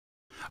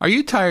Are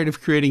you tired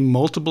of creating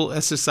multiple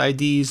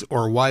SSIDs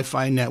or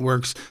Wi-Fi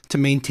networks to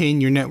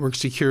maintain your network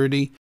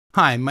security?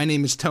 Hi, my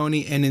name is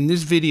Tony, and in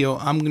this video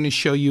I'm going to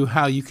show you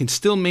how you can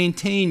still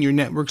maintain your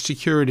network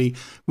security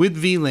with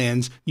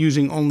VLANs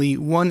using only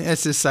one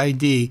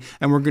SSID,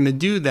 and we're going to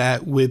do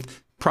that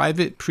with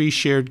private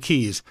pre-shared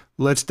keys.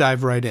 Let's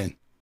dive right in.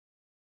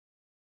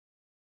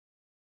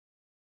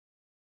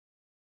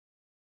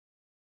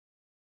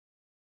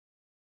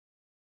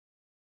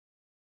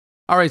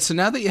 Alright, so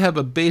now that you have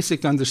a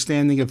basic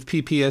understanding of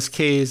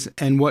PPSKs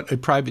and what a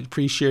private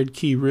pre-shared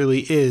key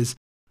really is,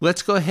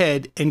 let's go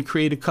ahead and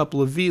create a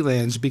couple of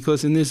VLANs,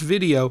 because in this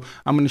video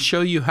I'm going to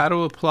show you how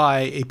to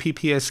apply a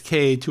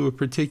PPSK to a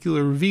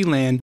particular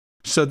VLAN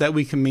so that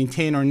we can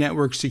maintain our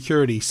network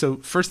security. So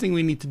first thing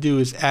we need to do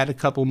is add a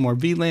couple more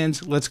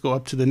VLANs. Let's go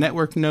up to the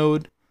network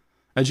node.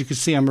 As you can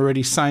see, I'm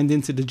already signed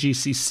into the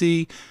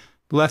GCC.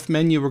 Left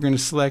menu, we're going to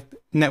select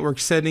network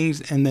settings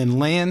and then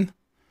LAN.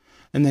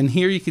 And then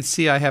here you can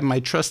see I have my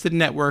trusted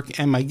network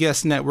and my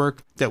guest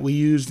network that we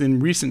used in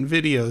recent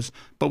videos,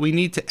 but we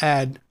need to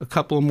add a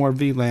couple more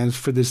VLANs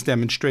for this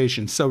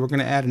demonstration. So we're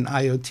going to add an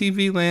IoT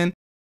VLAN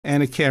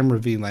and a camera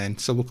VLAN.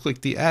 So we'll click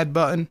the add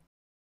button.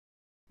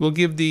 We'll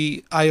give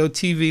the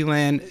IoT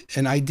VLAN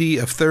an ID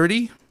of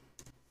 30,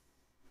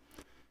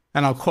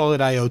 and I'll call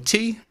it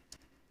IoT.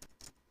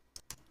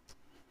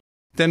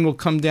 Then we'll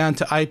come down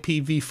to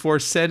IPv4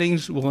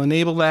 settings. We'll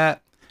enable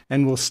that.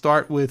 And we'll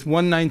start with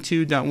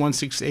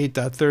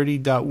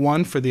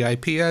 192.168.30.1 for the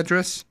IP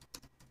address.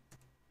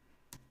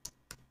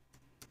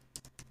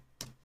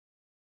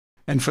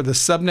 And for the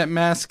subnet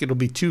mask, it'll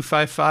be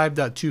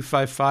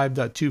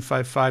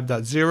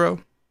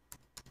 255.255.255.0.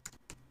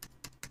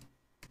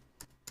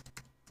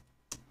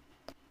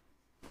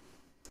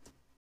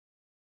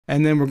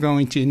 And then we're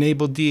going to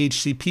enable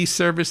DHCP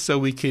service so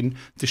we can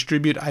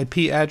distribute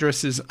IP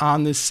addresses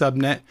on this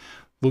subnet.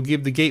 We'll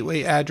give the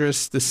gateway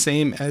address the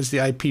same as the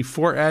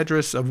IP4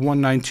 address of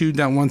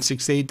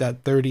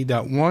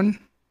 192.168.30.1.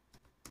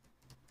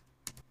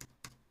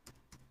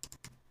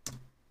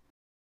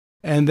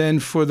 And then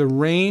for the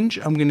range,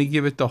 I'm going to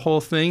give it the whole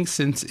thing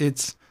since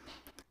it's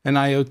an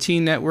IoT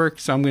network.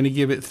 So I'm going to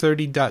give it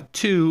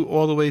 30.2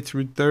 all the way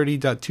through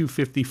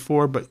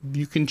 30.254, but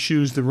you can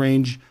choose the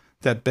range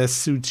that best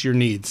suits your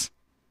needs.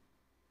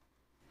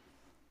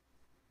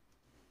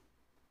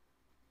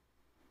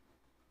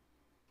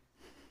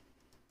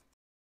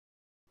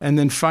 And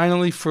then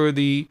finally, for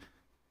the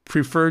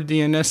preferred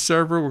DNS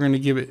server, we're going to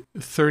give it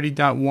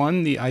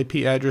 30.1, the IP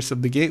address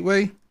of the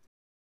gateway.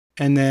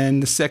 And then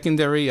the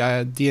secondary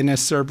DNS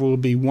server will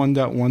be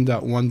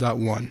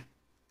 1.1.1.1.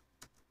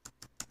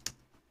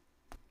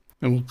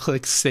 And we'll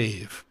click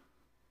Save.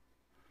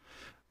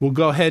 We'll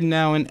go ahead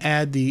now and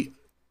add the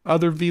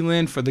other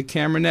VLAN for the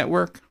camera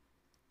network.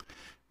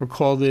 We'll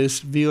call this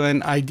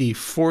VLAN ID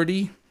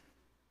 40.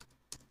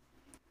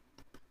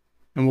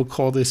 And we'll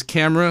call this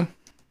camera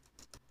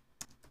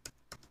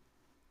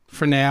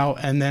for now,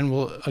 and then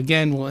we'll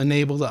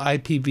enable the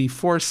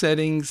IPv4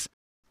 settings.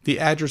 The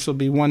address will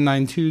be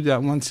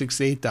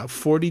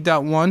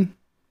 192.168.40.1.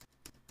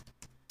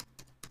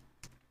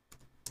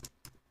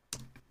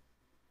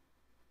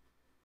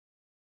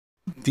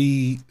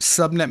 The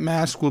subnet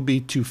mask will be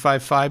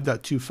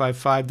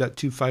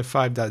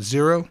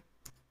 255.255.255.0.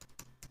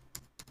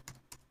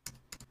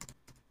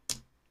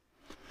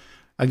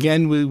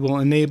 Again, we will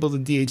enable the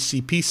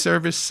DHCP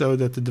service so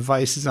that the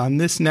devices on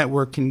this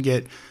network can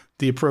get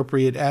the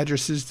appropriate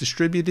addresses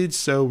distributed.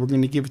 So we're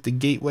going to give it the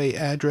gateway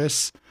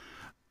address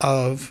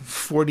of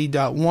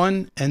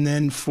 40.1, and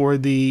then for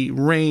the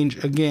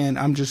range, again,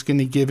 I'm just going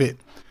to give it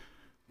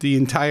the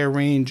entire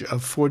range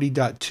of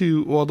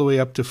 40.2 all the way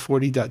up to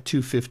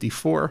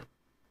 40.254.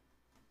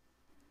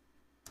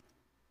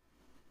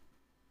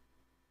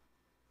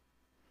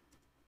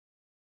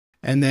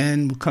 And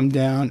then we'll come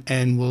down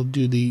and we'll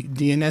do the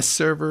DNS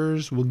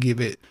servers. We'll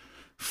give it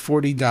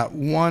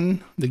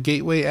 40.1, the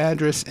gateway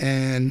address,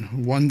 and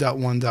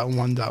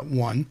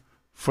 1.1.1.1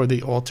 for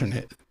the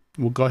alternate.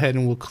 We'll go ahead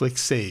and we'll click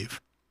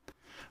Save.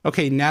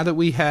 Okay, now that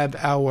we have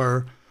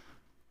our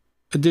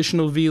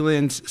additional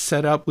VLANs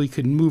set up, we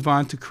can move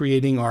on to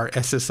creating our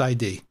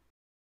SSID.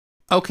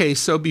 Okay,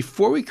 so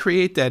before we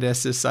create that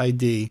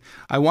SSID,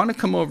 I want to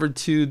come over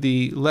to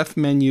the left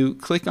menu,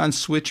 click on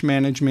Switch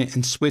Management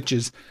and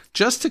Switches,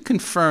 just to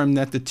confirm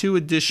that the two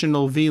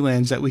additional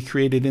VLANs that we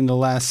created in the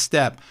last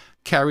step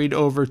carried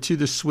over to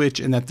the switch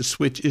and that the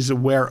switch is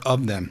aware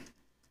of them.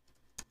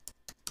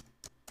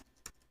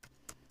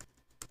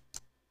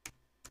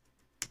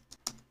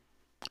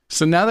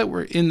 So now that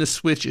we're in the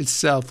switch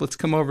itself, let's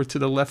come over to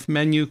the left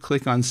menu,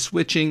 click on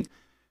Switching,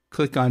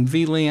 click on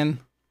VLAN,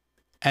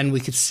 and we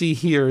can see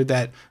here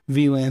that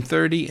VLAN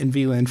 30 and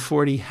VLAN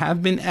 40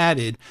 have been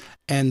added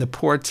and the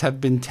ports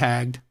have been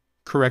tagged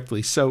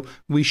correctly. So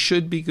we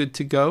should be good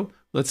to go.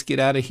 Let's get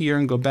out of here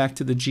and go back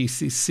to the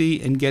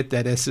GCC and get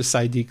that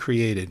SSID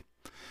created.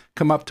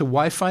 Come up to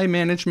Wi-Fi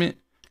management,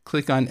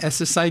 click on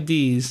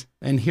SSIDs,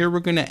 and here we're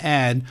going to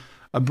add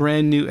a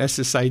brand new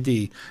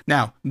SSID.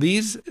 Now,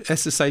 these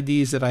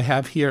SSIDs that I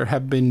have here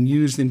have been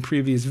used in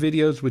previous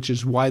videos, which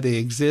is why they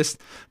exist.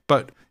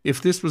 But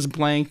if this was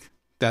blank,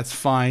 that's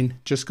fine.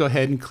 Just go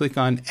ahead and click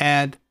on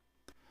Add.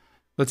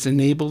 Let's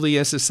enable the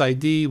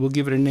SSID. We'll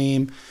give it a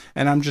name,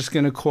 and I'm just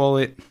going to call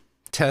it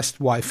Test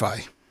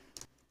Wi-Fi.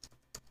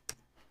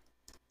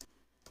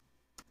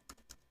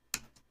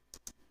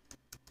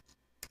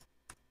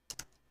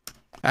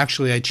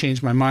 Actually, I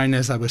changed my mind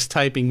as I was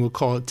typing. We'll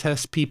call it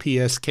Test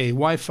PPSK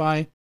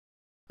Wi-Fi.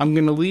 I'm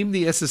going to leave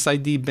the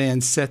SSID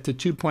band set to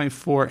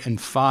 2.4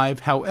 and 5.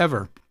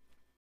 However,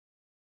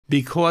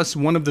 because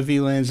one of the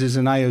VLANs is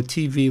an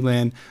IoT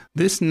VLAN,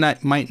 this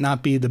might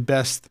not be the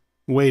best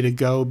way to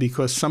go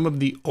because some of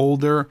the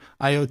older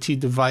IoT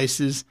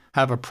devices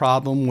have a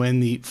problem when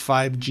the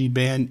 5G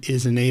band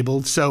is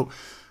enabled.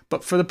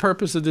 But for the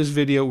purpose of this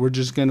video, we're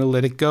just going to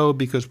let it go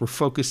because we're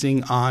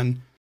focusing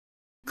on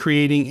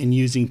creating and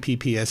using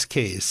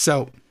PPSKs.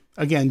 So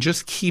again,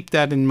 just keep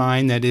that in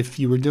mind that if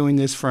you were doing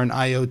this for an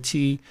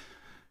IoT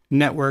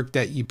network,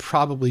 that you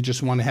probably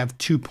just want to have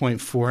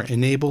 2.4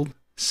 enabled.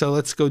 So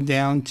let's go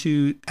down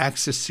to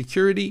access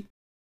security.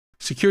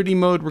 Security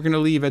mode, we're going to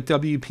leave at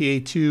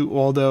WPA2,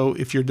 although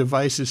if your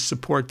devices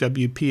support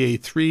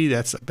WPA3,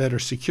 that's a better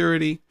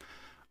security.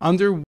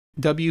 Under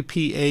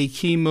WPA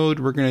key mode,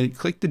 we're going to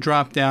click the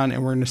drop down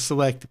and we're going to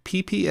select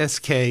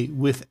PPSK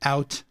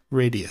without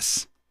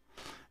radius.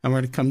 And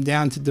we're going to come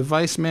down to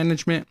device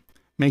management,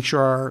 make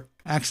sure our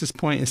access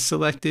point is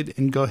selected,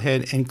 and go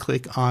ahead and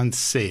click on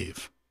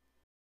save.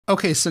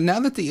 Okay, so now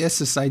that the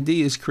SSID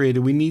is created,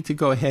 we need to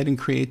go ahead and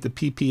create the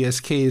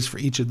PPSKs for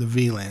each of the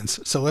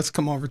VLANs. So let's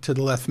come over to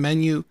the left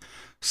menu,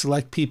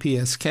 select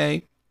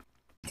PPSK.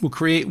 We'll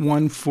create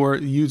one for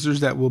users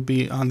that will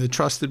be on the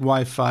trusted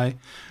Wi-Fi.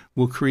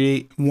 We'll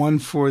create one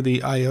for the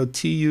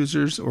IoT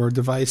users or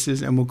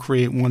devices, and we'll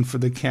create one for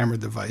the camera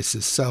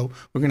devices. So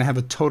we're going to have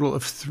a total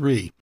of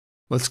 3.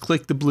 Let's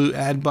click the blue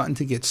Add button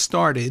to get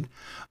started.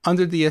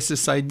 Under the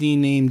SSID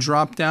name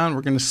dropdown,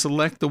 we're going to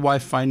select the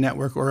Wi-Fi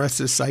network or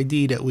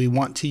SSID that we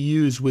want to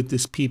use with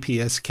this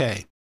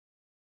PPSK.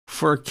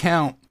 For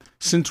account,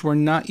 since we're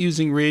not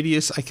using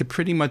radius, I could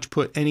pretty much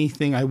put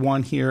anything I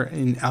want here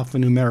in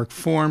alphanumeric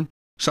form.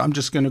 So I'm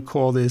just going to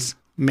call this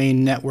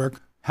main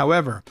network.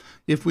 However,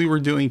 if we were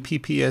doing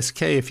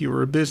PPSK, if you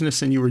were a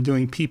business and you were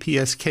doing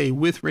PPSK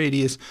with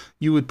radius,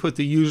 you would put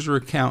the user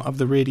account of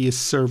the radius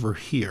server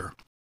here.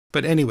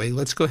 But anyway,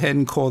 let's go ahead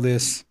and call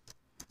this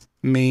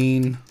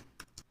main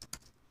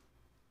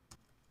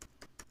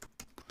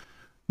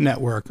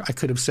network. I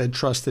could have said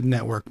trusted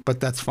network,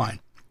 but that's fine.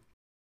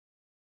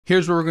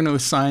 Here's where we're going to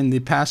assign the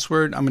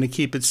password. I'm going to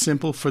keep it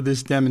simple for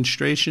this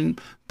demonstration,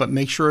 but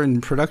make sure in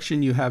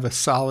production you have a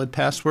solid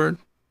password.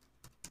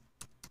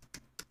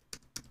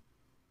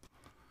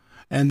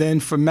 And then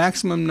for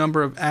maximum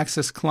number of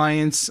access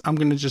clients, I'm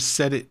going to just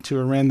set it to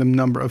a random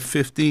number of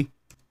 50.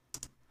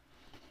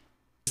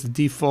 The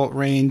default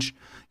range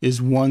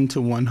is 1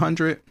 to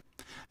 100.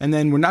 And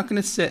then we're not going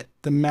to set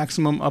the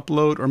maximum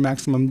upload or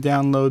maximum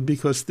download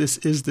because this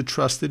is the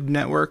trusted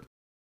network.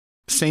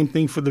 Same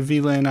thing for the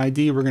VLAN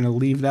ID. We're going to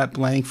leave that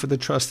blank for the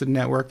trusted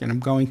network, and I'm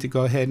going to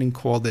go ahead and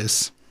call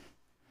this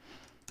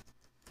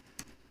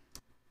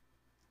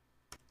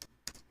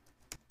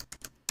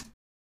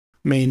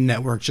main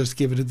network. Just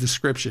give it a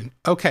description.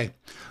 Okay,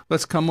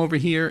 let's come over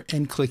here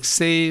and click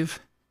Save.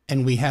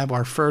 And we have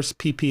our first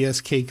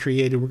PPSK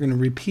created. We're going to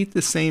repeat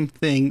the same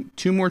thing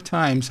 2 more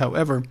times.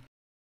 However,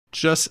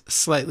 just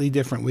slightly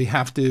different. We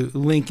have to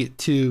link it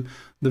to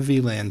the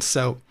VLAN.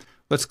 So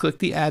let's click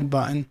the Add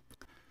button.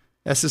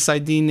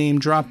 SSID name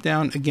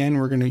dropdown. Again,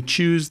 we're going to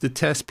choose the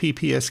Test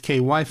PPSK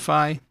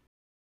Wi-Fi.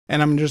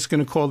 And I'm just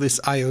going to call this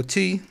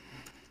IoT.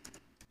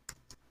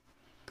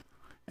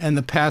 And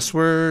the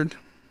password.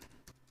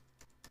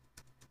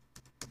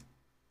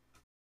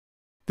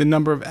 The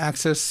number of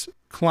access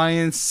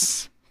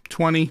clients.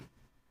 20.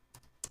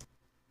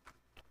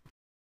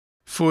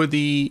 For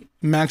the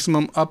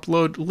maximum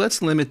upload,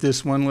 let's limit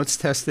this one. Let's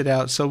test it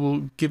out. So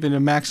we'll give it a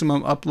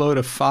maximum upload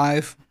of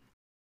 5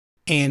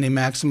 and a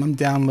maximum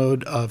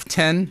download of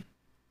 10.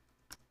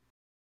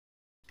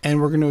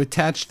 And we're going to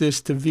attach this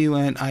to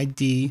VLAN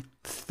ID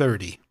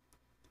 30.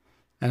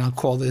 And I'll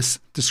call this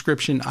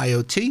description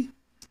IoT.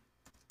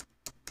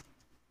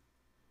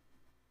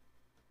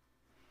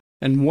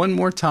 And one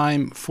more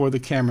time for the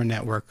camera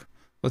network.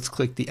 Let's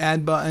click the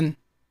Add button.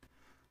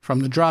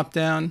 From the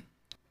drop-down,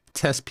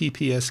 Test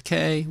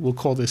PPSK, we'll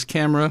call this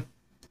camera.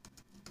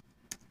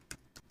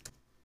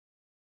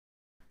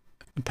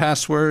 The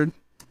password.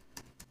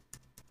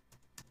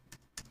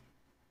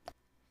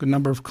 The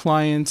number of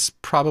clients,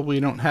 probably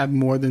don't have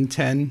more than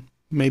 10.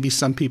 Maybe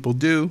some people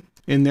do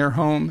in their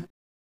home.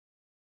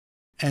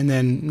 And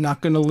then not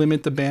going to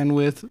limit the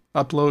bandwidth,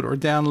 upload or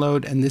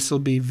download, and this will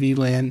be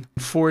VLAN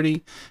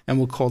 40, and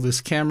we'll call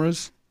this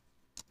cameras.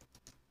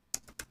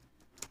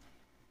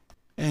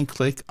 And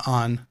click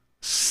on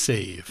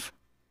Save.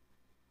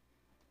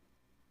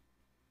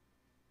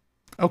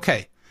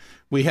 Okay,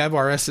 we have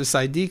our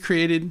SSID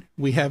created.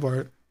 We have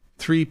our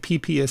 3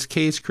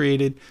 PPSKs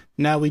created.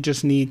 Now we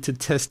just need to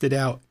test it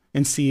out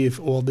and see if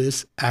all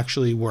this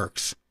actually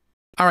works.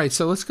 All right,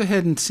 so let's go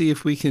ahead and see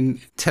if we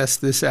can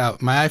test this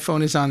out. My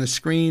iPhone is on the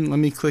screen. Let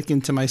me click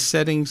into my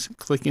settings,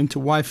 click into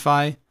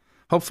Wi-Fi.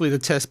 Hopefully the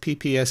test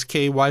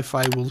PPSK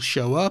Wi-Fi will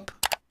show up.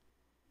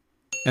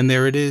 And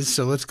there it is.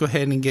 So let's go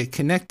ahead and get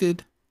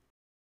connected.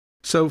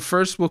 So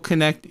first we'll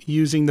connect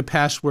using the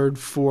password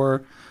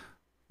for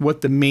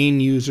what the main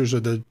users or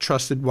the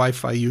trusted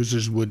Wi-Fi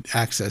users would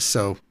access.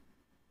 So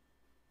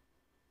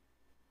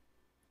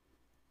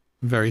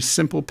very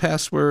simple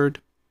password.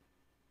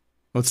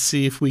 Let's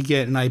see if we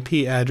get an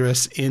IP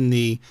address in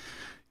the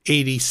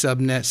 80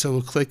 subnet. So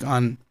we'll click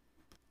on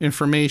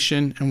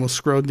information and we'll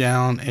scroll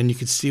down and you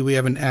can see we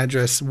have an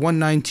address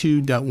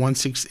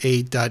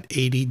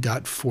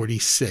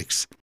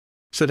 192.168.80.46.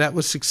 So that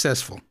was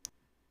successful.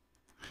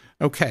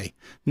 Okay,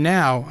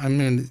 now I'm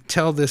going to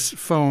tell this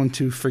phone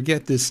to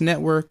forget this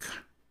network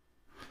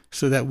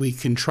so that we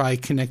can try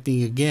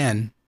connecting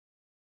again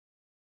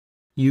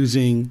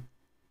using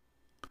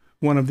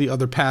one of the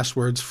other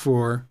passwords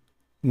for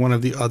one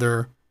of the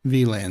other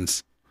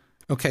VLANs.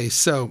 Okay,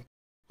 so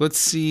let's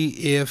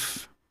see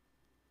if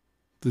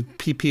the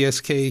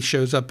PPSK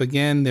shows up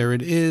again. There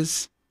it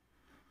is.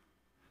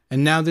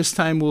 And now this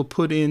time we'll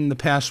put in the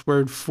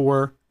password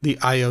for the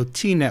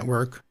IoT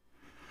network,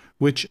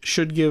 which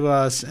should give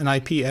us an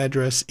IP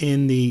address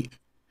in the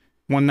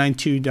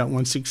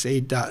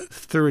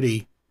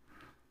 192.168.30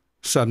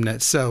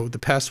 subnet. So the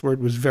password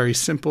was very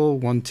simple,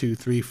 1, 2,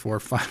 3, 4,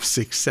 5,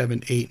 6,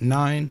 7, 8,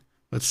 9.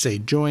 Let's say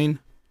join.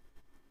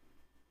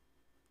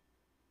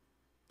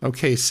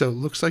 Okay, so it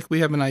looks like we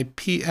have an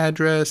IP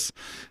address,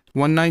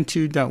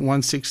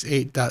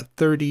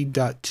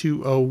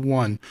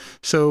 192.168.30.201.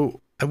 So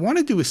I want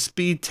to do a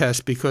speed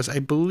test because I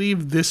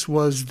believe this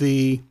was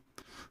the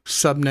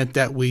subnet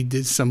that we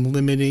did some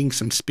limiting,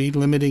 some speed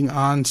limiting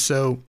on.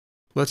 So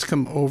let's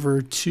come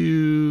over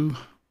to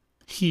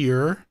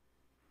here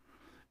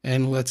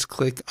and let's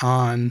click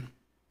on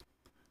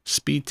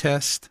speed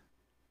test.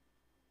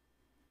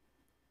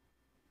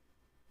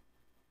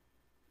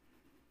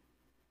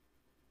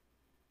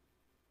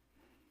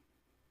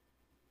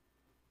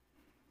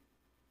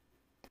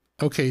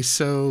 Okay,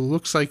 so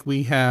looks like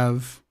we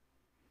have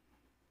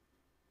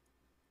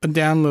a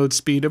download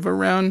speed of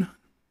around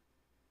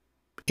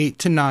 8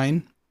 to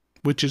 9,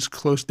 which is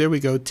close. There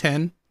we go,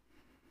 10.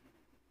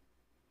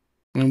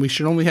 And we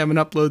should only have an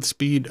upload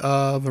speed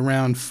of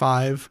around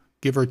 5,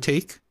 give or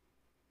take.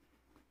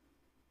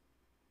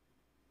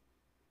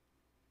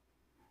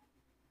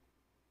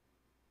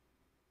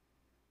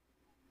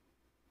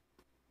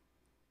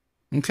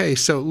 Okay,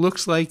 so it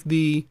looks like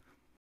the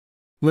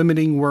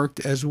limiting worked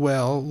as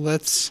well.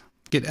 Let's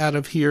get out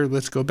of here.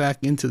 Let's go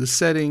back into the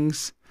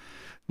settings.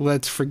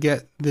 Let's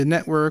forget the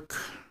network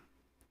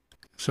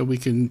so we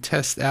can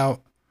test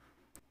out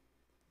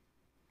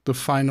the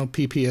final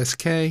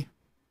PPSK.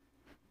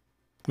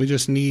 We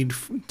just need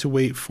to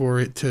wait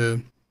for it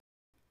to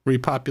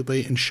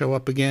repopulate and show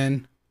up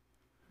again.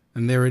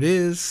 And there it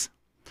is.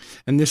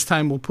 And this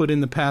time we'll put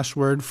in the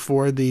password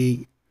for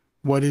the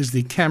what is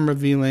the camera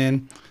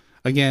VLAN.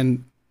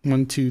 Again,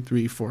 1, 2,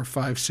 3, 4,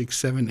 5, 6,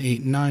 7,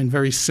 8, 9.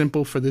 Very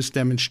simple for this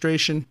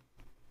demonstration.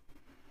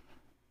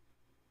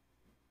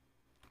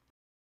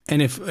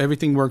 And if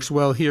everything works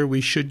well here, we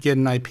should get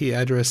an IP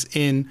address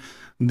in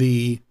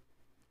the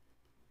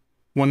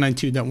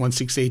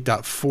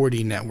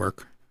 192.168.40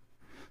 network.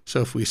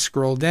 So if we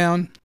scroll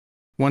down,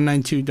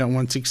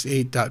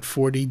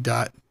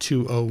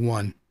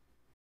 192.168.40.201.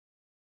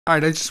 All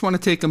right, I just want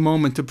to take a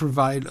moment to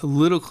provide a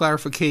little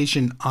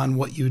clarification on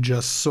what you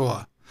just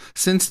saw.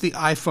 Since the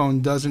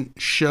iPhone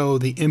doesn't show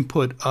the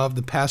input of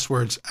the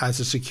passwords as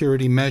a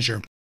security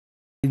measure,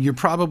 you're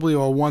probably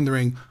all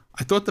wondering,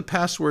 I thought the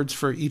passwords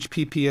for each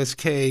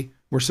PPSK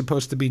were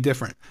supposed to be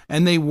different,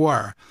 and they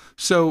were.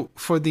 So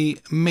for the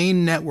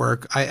main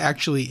network, I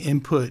actually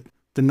input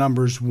the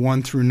numbers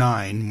 1 through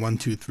 9, 1,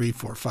 2, 3,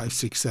 4, 5,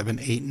 6, 7,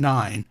 8,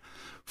 9.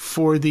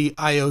 For the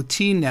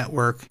IoT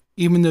network,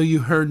 even though you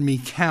heard me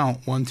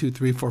count 1, 2,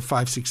 3, 4,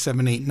 5, 6,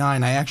 7, 8,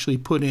 9, I actually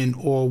put in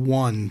all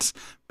ones,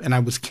 and I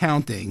was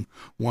counting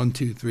 1,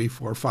 2, 3,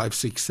 4, 5,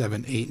 6,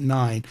 7, 8,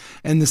 9.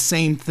 And the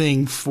same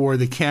thing for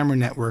the camera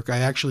network. I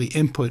actually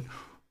input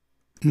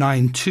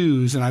 9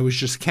 twos, and I was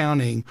just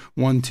counting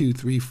 1, 2,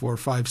 3, 4,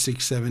 5,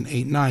 6, 7,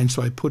 8, 9.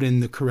 So I put in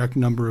the correct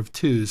number of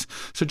twos.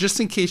 So just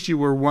in case you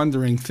were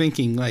wondering,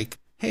 thinking like,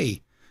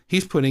 hey,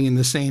 he's putting in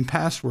the same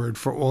password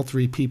for all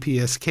 3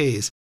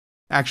 PPSKs.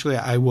 Actually,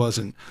 I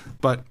wasn't,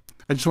 but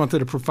I just wanted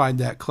to provide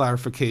that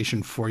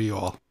clarification for you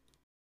all.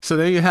 So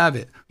there you have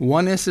it.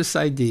 One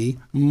SSID,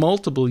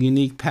 multiple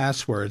unique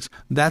passwords.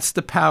 That's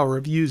the power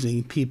of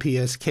using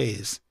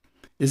PPSKs.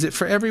 Is it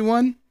for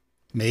everyone?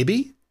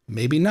 Maybe,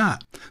 maybe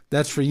not.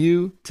 That's for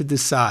you to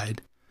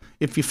decide.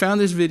 If you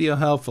found this video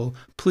helpful,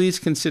 please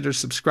consider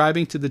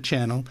subscribing to the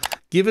channel,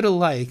 Give it a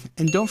like,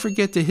 and don't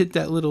forget to hit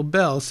that little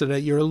bell so that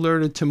you're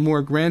alerted to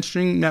more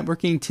Grandstream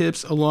networking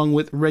tips along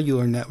with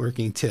regular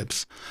networking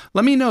tips.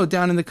 Let me know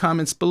down in the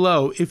comments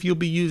below if you'll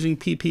be using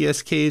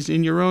PPSKs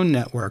in your own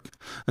network.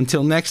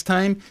 Until next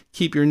time,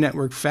 keep your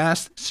network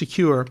fast,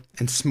 secure,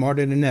 and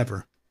smarter than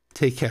ever.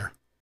 Take care.